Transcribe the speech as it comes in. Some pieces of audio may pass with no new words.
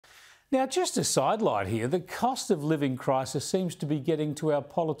Now, just a sidelight here, the cost of living crisis seems to be getting to our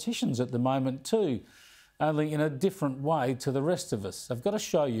politicians at the moment too, only in a different way to the rest of us. I've got to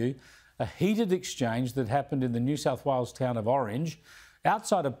show you a heated exchange that happened in the New South Wales town of Orange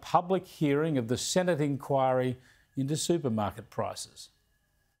outside a public hearing of the Senate inquiry into supermarket prices.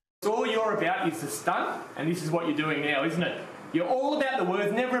 All you're about is the stunt, and this is what you're doing now, isn't it? You're all about the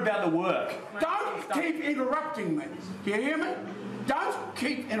words, never about the work. Don't keep interrupting me. Do you hear me? Don't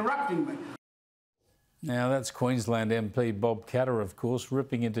keep interrupting me. Now, that's Queensland MP Bob Katter, of course,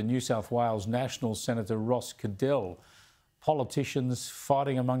 ripping into New South Wales National Senator Cadell. Politicians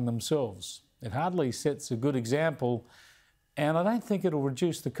fighting among themselves. It hardly sets a good example, and I don't think it'll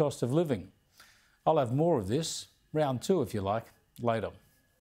reduce the cost of living. I'll have more of this, round two if you like, later.